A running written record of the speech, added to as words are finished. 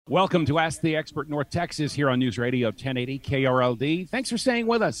Welcome to Ask the Expert North Texas here on News Radio 1080 KRLD. Thanks for staying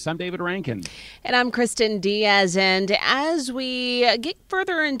with us. I'm David Rankin. And I'm Kristen Diaz. And as we get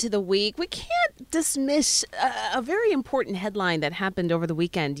further into the week, we can't dismiss a very important headline that happened over the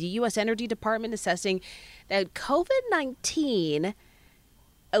weekend. The U.S. Energy Department assessing that COVID-19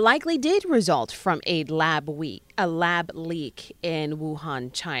 likely did result from a lab leak in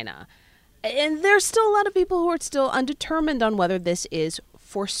Wuhan, China. And there's still a lot of people who are still undetermined on whether this is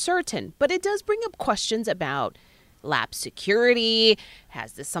for certain. But it does bring up questions about lab security.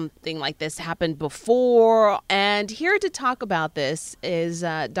 Has something like this happened before? And here to talk about this is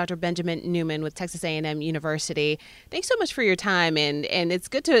Dr. Ben Neuman with Texas A&M University. Thanks so much for your time. And it's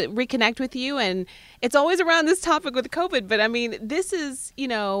good to reconnect with you. And it's always around this topic with COVID. But I mean, this is,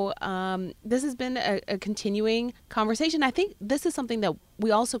 this has been a continuing conversation. I think this is something that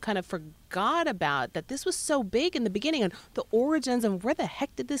we also kind of forgot about, that this was so big in the beginning, and the origins of where the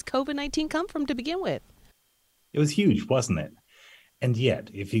heck did this COVID-19 come from to begin with? It was huge, wasn't it? And yet,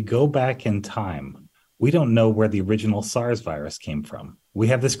 if you go back in time, we don't know where the original SARS virus came from. We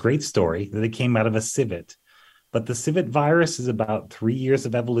have this great story that it came out of a civet, but the civet virus is about 3 years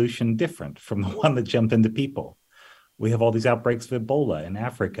of evolution different from the one that jumped into people. We have all these outbreaks of Ebola in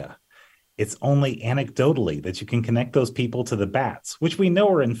Africa. It's only anecdotally that you can connect those people to the bats, which we know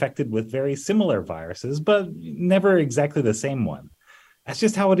are infected with very similar viruses, but never exactly the same one. That's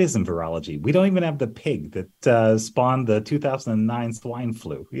just how it is in virology. We don't even have the pig that spawned the 2009 swine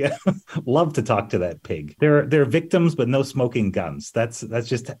flu. Yeah, love to talk to that pig. They're victims, but no smoking guns. That's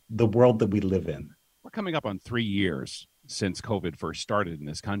just the world that we live in. We're coming up on 3 years since COVID first started in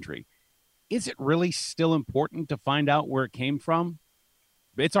this country. Is it really still important to find out where it came from?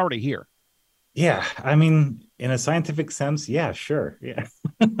 It's already here. Yeah, I mean, in a scientific sense, yeah, sure. Yeah.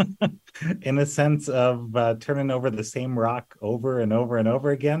 In a sense of turning over the same rock over and over and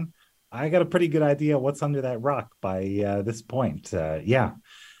over again, I got a pretty good idea what's under that rock by this point. Yeah,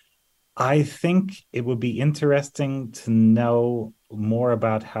 I think it would be interesting to know more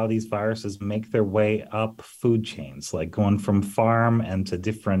about how these viruses make their way up food chains, like going from farm and to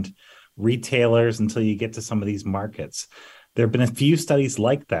different retailers until you get to some of these markets. There have been a few studies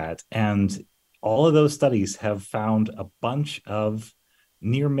like that, and all of those studies have found a bunch of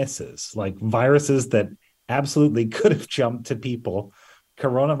near misses, like viruses that absolutely could have jumped to people,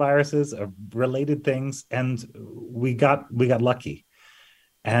 coronaviruses, related things, and we got lucky.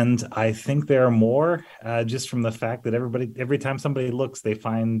 And I think there are more just from the fact that every time somebody looks, they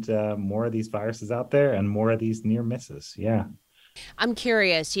find more of these viruses out there and more of these near misses. Yeah. I'm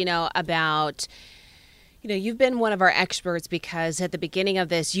curious, about... you've been one of our experts because at the beginning of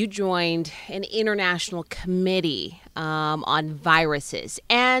this, you joined an international committee on viruses.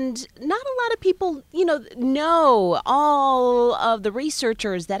 And not a lot of people, know all of the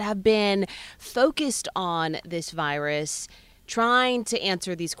researchers that have been focused on this virus, trying to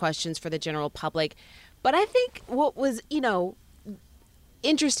answer these questions for the general public. But I think what was,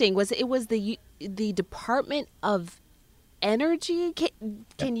 interesting was it was the Department of Energy.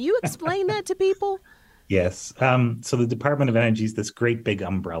 Can you explain that to people? Yes. So the Department of Energy is this great big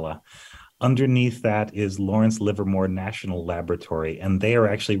umbrella. Underneath that is Lawrence Livermore National Laboratory, and they are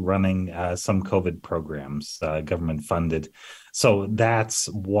actually running some COVID programs, government funded. So that's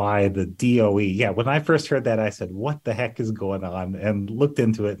why the DOE, when I first heard that, I said, what the heck is going on? And looked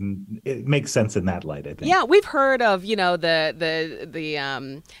into it, and it makes sense in that light, I think. Yeah, we've heard of,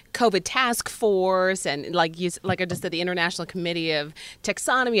 the COVID task force, and like I just said, the International Committee of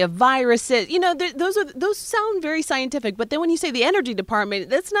Taxonomy of Viruses. Those sound very scientific, but then when you say the Energy Department,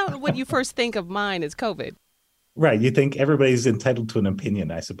 that's not what you first think of mine as COVID. Right. You think everybody's entitled to an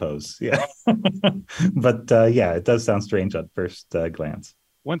opinion, I suppose. Yeah. But it does sound strange at first glance.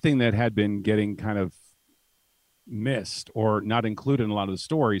 One thing that had been getting kind of missed or not included in a lot of the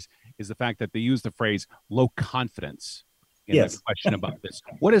stories is the fact that they use the phrase low confidence in the question about this.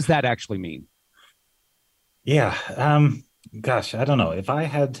 What does that actually mean? Yeah. Gosh, I don't know. If I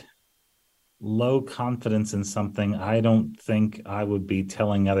had low confidence in something, I don't think I would be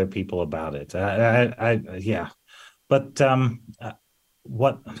telling other people about it. But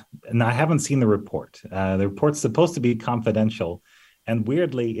and I haven't seen the report. The report's supposed to be confidential, and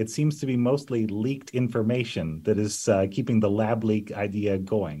weirdly, it seems to be mostly leaked information that is keeping the lab leak idea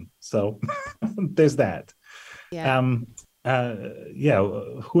going. So there's that. Yeah.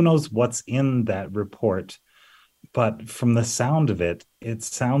 Who knows what's in that report? But from the sound of it, it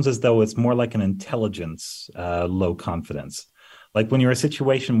sounds as though it's more like an intelligence low confidence. Like when you're in a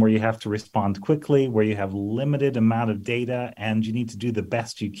situation where you have to respond quickly, where you have limited amount of data and you need to do the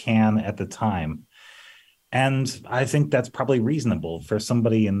best you can at the time. And I think that's probably reasonable for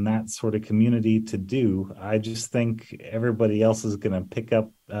somebody in that sort of community to do. I just think everybody else is going to pick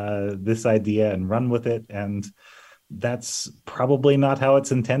up this idea and run with it. And that's probably not how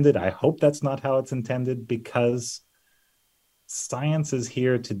it's intended. I hope that's not how it's intended, because science is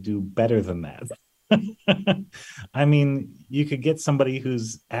here to do better than that. I mean, you could get somebody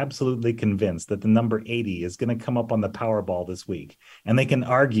who's absolutely convinced that the number 80 is going to come up on the Powerball this week, and they can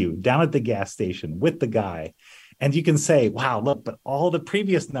argue down at the gas station with the guy. And you can say, wow, look, but all the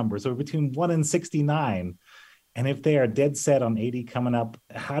previous numbers are between 1 and 69. And if they are dead set on 80 coming up,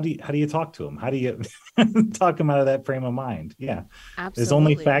 how do you talk to them? How do you talk them out of that frame of mind? Yeah. Absolutely. There's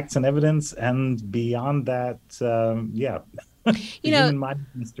only facts and evidence. And beyond that, yeah. Human mind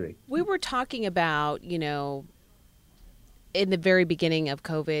mystery. We were talking about, in the very beginning of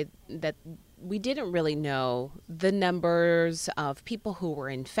COVID, that we didn't really know the numbers of people who were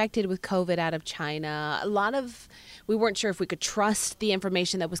infected with COVID out of China. We weren't sure if we could trust the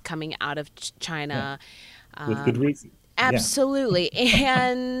information that was coming out of China. Yeah. With good reason. Absolutely.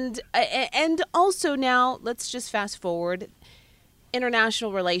 Yeah. And also now, let's just fast forward.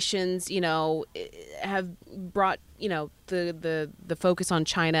 International relations, have brought, the focus on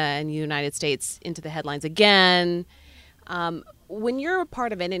China and the United States into the headlines again. When you're a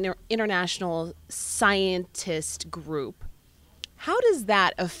part of an international scientist group, how does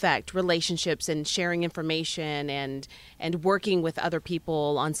that affect relationships and sharing information and working with other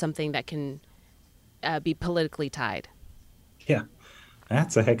people on something that can be politically tied? Yeah,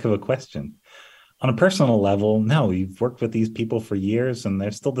 that's a heck of a question. On a personal level, no, you've worked with these people for years and they're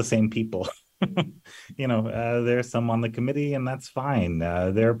still the same people. There's some on the committee, and that's fine.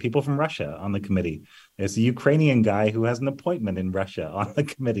 There are people from Russia on the committee. There's a Ukrainian guy who has an appointment in Russia on the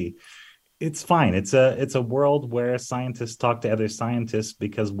committee. It's fine. It's a world where scientists talk to other scientists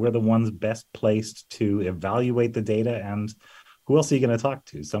because we're the ones best placed to evaluate the data, and who else are you going to talk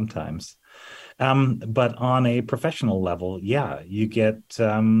to sometimes? But on a professional level, yeah, you get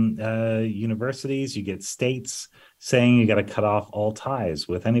universities, you get states saying you got to cut off all ties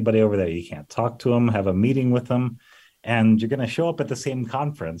with anybody over there. You can't talk to them, have a meeting with them, and you're going to show up at the same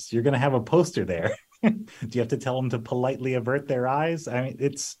conference. You're going to have a poster there. Do you have to tell them to politely avert their eyes? I mean,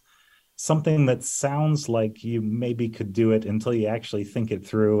 it's something that sounds like you maybe could do it until you actually think it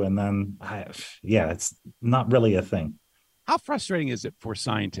through. And then, it's not really a thing. How frustrating is it for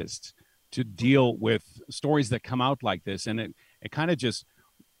scientists to deal with stories that come out like this, and it kind of just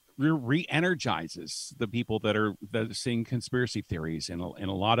re-energizes the people that are seeing conspiracy theories and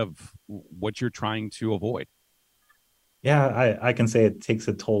a lot of what you're trying to avoid? Yeah, I can say it takes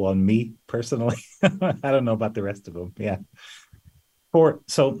a toll on me personally. I don't know about the rest of them. Yeah.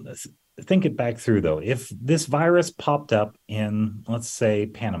 So think it back through, though. If this virus popped up in, let's say,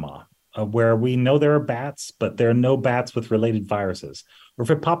 Panama, where we know there are bats, but there are no bats with related viruses, or if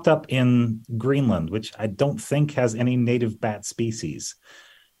it popped up in Greenland, which I don't think has any native bat species,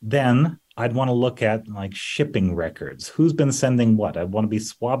 then I'd want to look at like shipping records. Who's been sending what? I'd want to be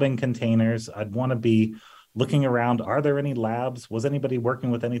swabbing containers. I'd want to be looking around. Are there any labs? Was anybody working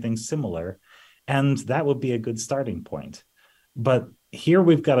with anything similar? And that would be a good starting point. But here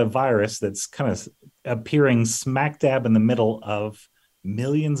we've got a virus that's kind of appearing smack dab in the middle of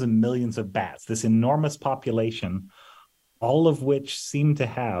millions and millions of bats, this enormous population, all of which seem to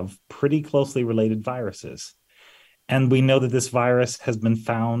have pretty closely related viruses. And we know that this virus has been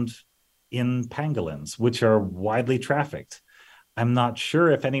found in pangolins, which are widely trafficked. I'm not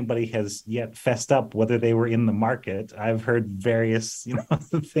sure if anybody has yet fessed up whether they were in the market. I've heard various,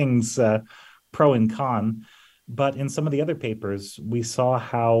 things, pro and con. But in some of the other papers, we saw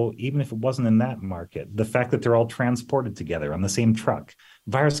how even if it wasn't in that market, the fact that they're all transported together on the same truck,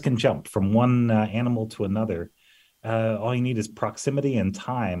 virus can jump from one animal to another. All you need is proximity and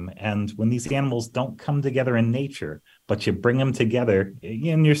time. And when these animals don't come together in nature, but you bring them together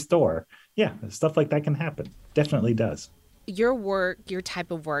in your store, yeah, stuff like that can happen. Definitely does. Your work, your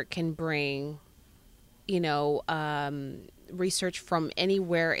type of work can bring, research from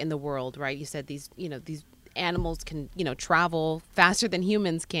anywhere in the world, right? You said these animals can, travel faster than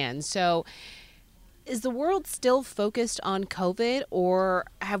humans can. So is the world still focused on COVID, or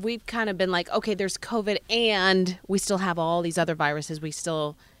have we kind of been like, okay, there's COVID and we still have all these other viruses we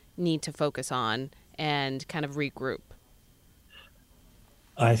still need to focus on and kind of regroup?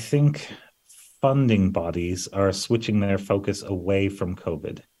 I think funding bodies are switching their focus away from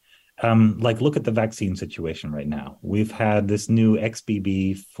COVID. Look at the vaccine situation right now. We've had this new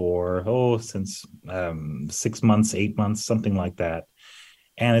XBB since 6 months, 8 months, something like that.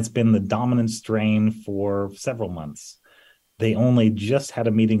 And it's been the dominant strain for several months. They only just had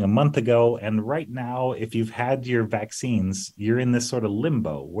a meeting a month ago. And right now, if you've had your vaccines, you're in this sort of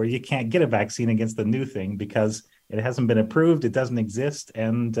limbo where you can't get a vaccine against the new thing because it hasn't been approved, it doesn't exist,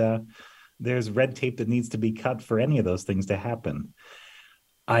 and there's red tape that needs to be cut for any of those things to happen.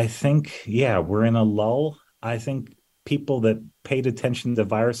 I think, yeah, we're in a lull. I think people that paid attention to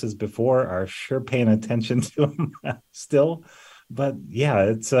viruses before are sure paying attention to them still. But yeah,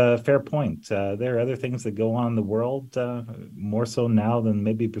 it's a fair point. There are other things that go on in the world more so now than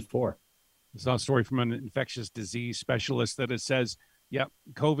maybe before. I saw a story from an infectious disease specialist that it says, yeah,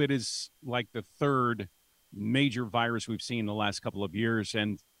 COVID is like the third major virus we've seen in the last couple of years.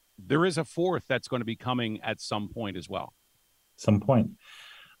 And there is a fourth that's going to be coming at some point as well. Some point.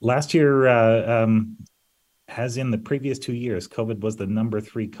 Last year, as in the previous 2 years, COVID was the number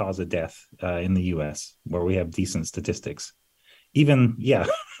 3 cause of death in the US, where we have decent statistics. Even, yeah,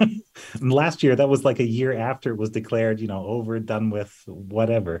 last year, that was like a year after it was declared, over, done with,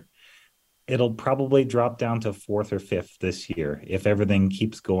 whatever. It'll probably drop down to 4th or 5th this year if everything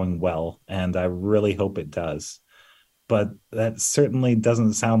keeps going well. And I really hope it does. But that certainly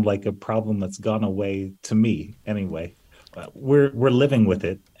doesn't sound like a problem that's gone away to me anyway. We're living with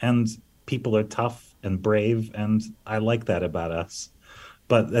it, and people are tough and brave, and I like that about us.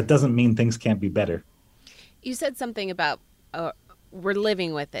 But that doesn't mean things can't be better. You said something about we're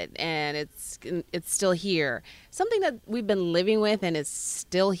living with it, and it's still here. Something that we've been living with and is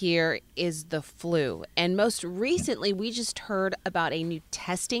still here is the flu. And most recently, we just heard about a new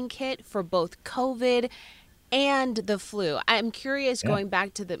testing kit for both COVID and the flu. I'm curious, going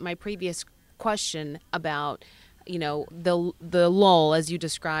back to my previous question about the lull, as you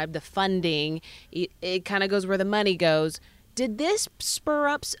described, the funding, it kind of goes where the money goes. Did this spur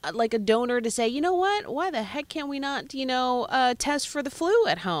up like a donor to say, you know what, why the heck can we not, test for the flu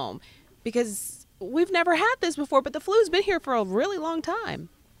at home? Because we've never had this before, but the flu's been here for a really long time.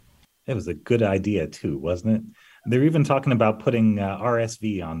 It was a good idea too, wasn't it? They're even talking about putting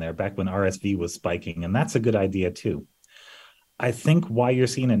RSV on there back when RSV was spiking, and that's a good idea too. I think why you're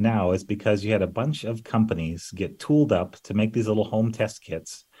seeing it now is because you had a bunch of companies get tooled up to make these little home test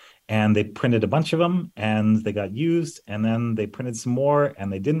kits, and they printed a bunch of them and they got used, and then they printed some more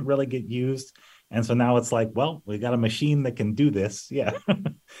and they didn't really get used. And so now it's like, well, we got a machine that can do this. Yeah.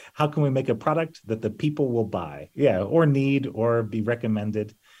 How can we make a product that the people will buy? Yeah. Or need or be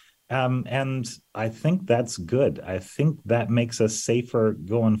recommended. And I think that's good. I think that makes us safer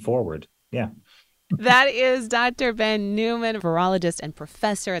going forward. Yeah. That is Dr. Ben Neuman, virologist and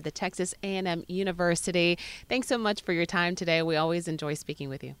professor at the Texas A&M University. Thanks so much for your time today. We always enjoy speaking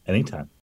with you. Anytime.